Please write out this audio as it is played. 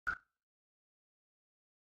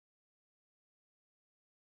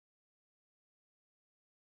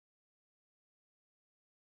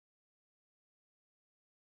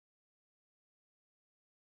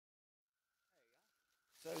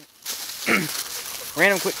So,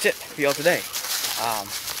 random quick tip for y'all today.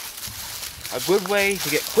 A good way to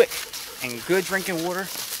get quick and good drinking water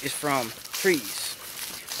is from trees.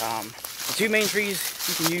 The two main trees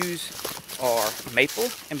you can use are maple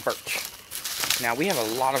and birch. Now we have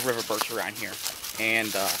a lot of river birch around here,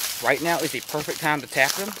 and right now is the perfect time to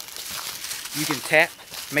tap them. You can tap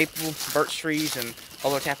maple, birch trees, and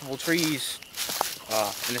other tappable trees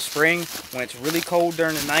in the spring when it's really cold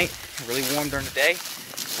during the night, really warm during the day.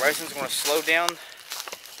 The resin's going to slow down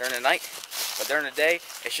during the night, but during the day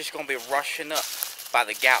it's just going to be rushing up by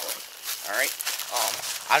the gallon. Alright,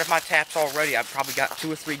 out of my taps already I've probably got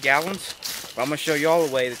 2 or 3 gallons, but I'm going to show y'all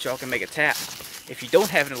a way that y'all can make a tap if you don't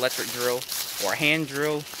have an electric drill or a hand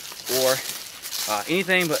drill or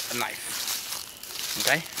anything but a knife.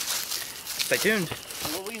 Okay, stay tuned.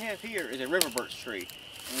 So what we have here is a river birch tree,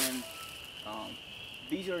 and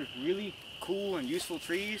these are really cool and useful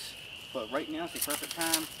trees, but right now is the perfect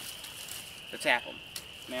time to tap them.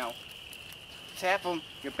 Now, to tap them,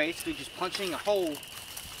 you're basically just punching a hole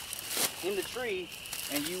in the tree,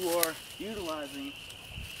 and you are utilizing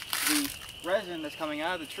the resin that's coming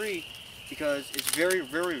out of the tree because it's very,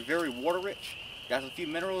 very, very water rich. It has a few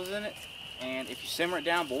minerals in it, and if you simmer it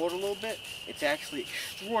down, boil it a little bit, it's actually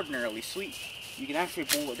extraordinarily sweet. You can actually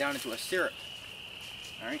boil it down into a syrup.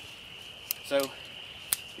 Alright? So,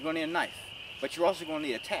 you're going to need a knife, but you're also going to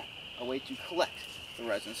need a tap, a way to collect the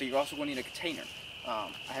resin. So you're also going to need a container. I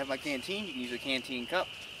have my canteen. You can use a canteen cup.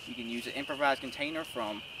 You can use an improvised container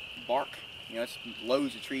from bark. You know, it's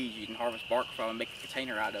loads of trees you can harvest bark from and make a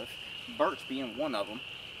container out of. Birch being one of them.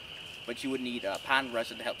 But you would need pine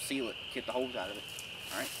resin to help seal it, get the holes out of it.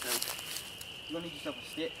 Alright, so you're going to need yourself a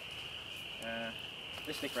stick.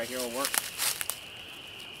 This stick right here will work.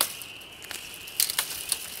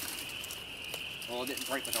 Well, it didn't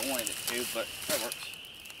break like I wanted it to, but that works.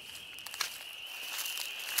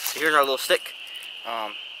 So here's our little stick.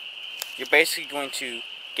 You're basically going to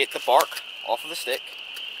get the bark off of the stick,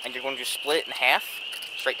 and you're going to split it in half,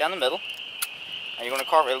 straight down the middle, and you're going to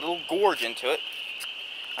carve a little gorge into it,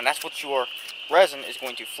 and that's what your resin is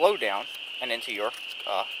going to flow down and into your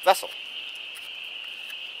vessel.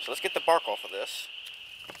 So let's get the bark off of this.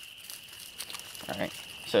 Alright,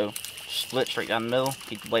 so split straight down the middle,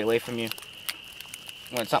 keep the blade away from you.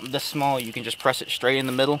 When it's something this small, you can just press it straight in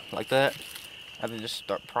the middle like that, and then just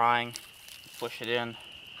start prying, push it in,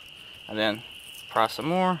 and then pry some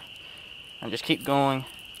more, and just keep going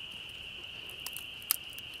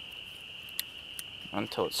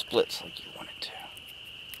until it splits like you want it to.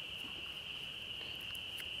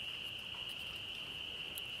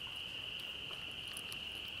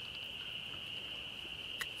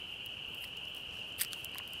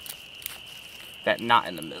 That knot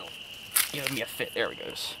in the middle. Give me a fit. There it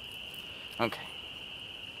goes. Okay.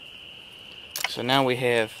 So now we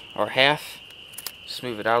have our half. Just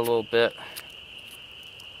move it out a little bit.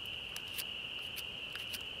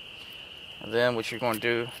 And then what you're going to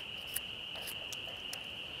do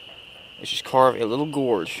is just carve a little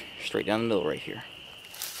gorge straight down the middle right here.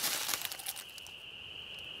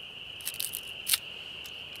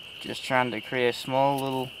 Just trying to create a small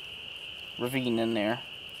little ravine in there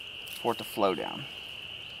for it to flow down.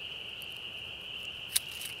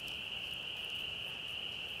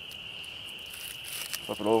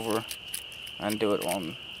 Flip it over and do it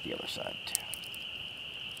on the other side too.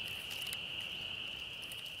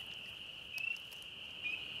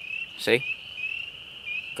 See?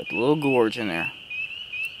 Got the little gorge in there.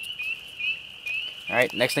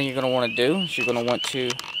 Alright, next thing you're going to want to do is you're going to want to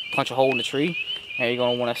punch a hole in the tree, and you're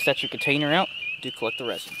going to want to set your container out to collect the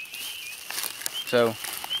resin. So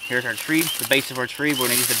here's our tree, the base of our tree. We're going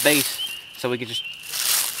to use the base so we can just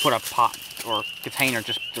put a pot or container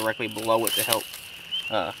just directly below it to help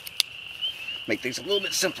make things a little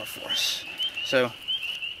bit simpler for us. So,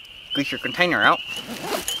 get your container out.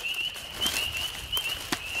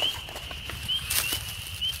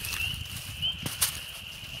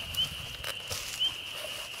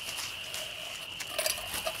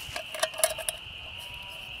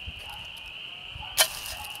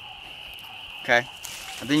 Okay,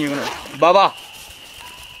 and then you're gonna, Bubba!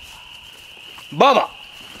 Bubba!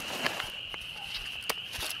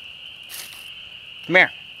 Come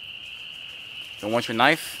here. Don't want your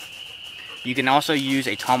knife. You can also use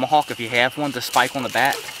a tomahawk if you have one to spike on the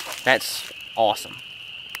back. That's awesome.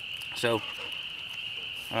 So,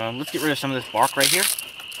 let's get rid of some of this bark right here.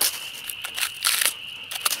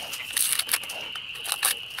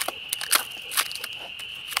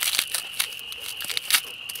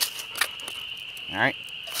 Alright,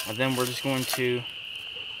 and then we're just going to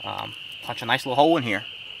punch a nice little hole in here.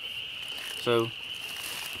 So,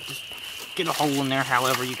 just get a hole in there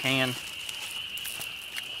however you can.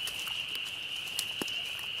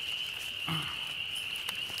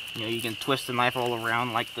 You know, you can twist the knife all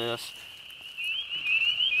around like this.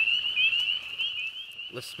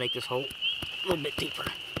 Let's make this hole a little bit deeper.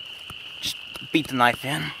 Just beat the knife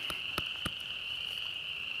in.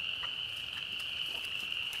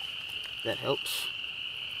 That helps.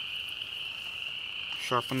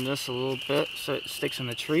 Sharpen this a little bit so it sticks in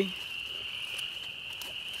the tree.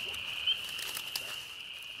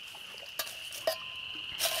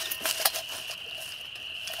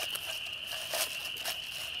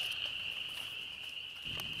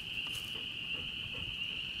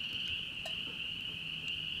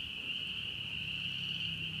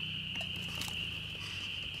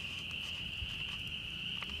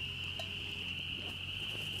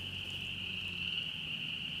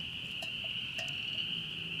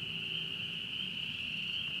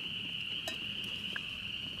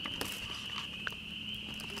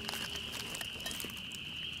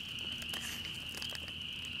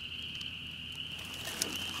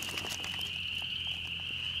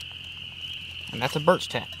 And that's a birch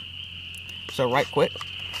tap. So right quick,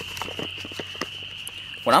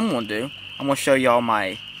 what I'm going to do, I'm going to show y'all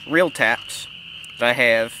my real taps that I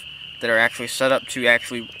have that are actually set up to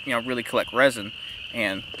actually, you know, really collect resin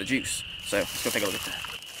and the juice. So let's go take a look at that.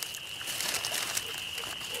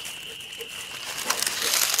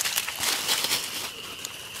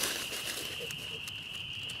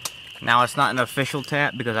 Now it's not an official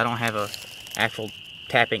tap because I don't have a actual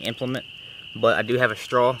tapping implement, but I do have a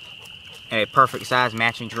straw and a perfect size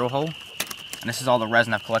matching drill hole. And this is all the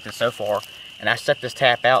resin I've collected so far. And I set this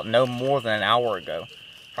tap out no more than an hour ago.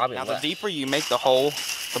 Probably less. Now the deeper you make the hole,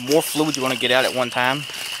 the more fluid you want to get out at one time.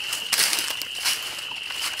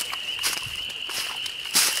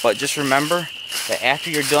 But just remember that after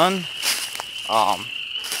you're done,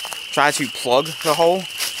 try to plug the hole.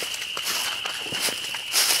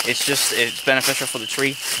 It's beneficial for the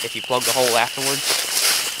tree if you plug the hole afterwards.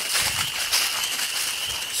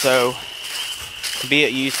 So, be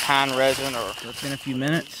it use pine resin or... It's been a few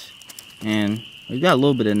minutes, and we've got a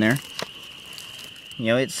little bit in there. You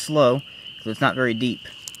know, it's slow, because it's not very deep.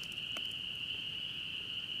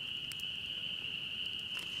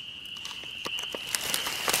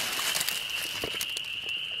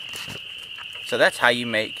 So that's how you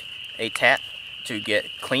make a tap to get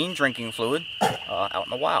clean drinking fluid out in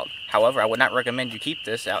the wild. However, I would not recommend you keep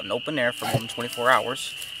this out in open air for more than 24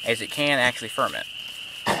 hours, as it can actually ferment.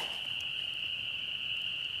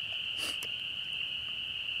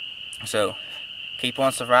 So, keep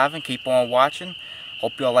on surviving, keep on watching.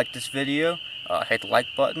 Hope you all like this video. Hit the like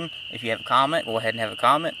button. If you have a comment, go ahead and have a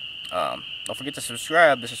comment. Don't forget to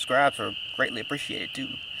subscribe. The subscribes are greatly appreciated too.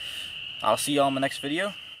 I'll see you all in my next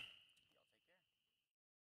video.